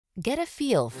Get a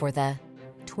feel for the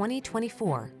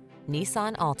 2024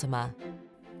 Nissan Altima.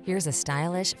 Here's a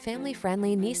stylish,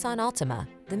 family-friendly Nissan Altima,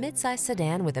 the midsize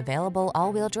sedan with available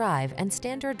all-wheel drive and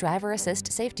standard driver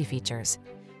assist safety features.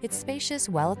 Its spacious,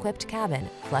 well-equipped cabin,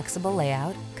 flexible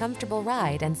layout, comfortable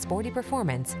ride, and sporty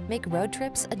performance make road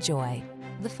trips a joy.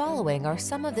 The following are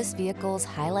some of this vehicle's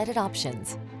highlighted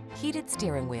options: heated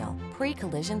steering wheel,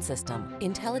 pre-collision system,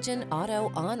 intelligent auto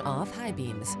on-off high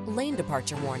beams, lane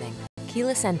departure warning,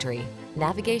 keyless entry,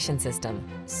 navigation system,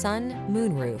 sun,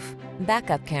 moonroof,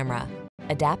 backup camera,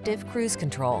 adaptive cruise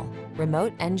control,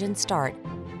 remote engine start.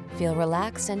 Feel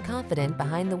relaxed and confident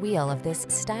behind the wheel of this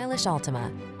stylish Altima.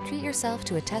 Treat yourself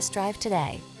to a test drive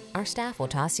today. Our staff will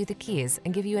toss you the keys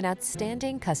and give you an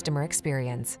outstanding customer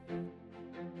experience.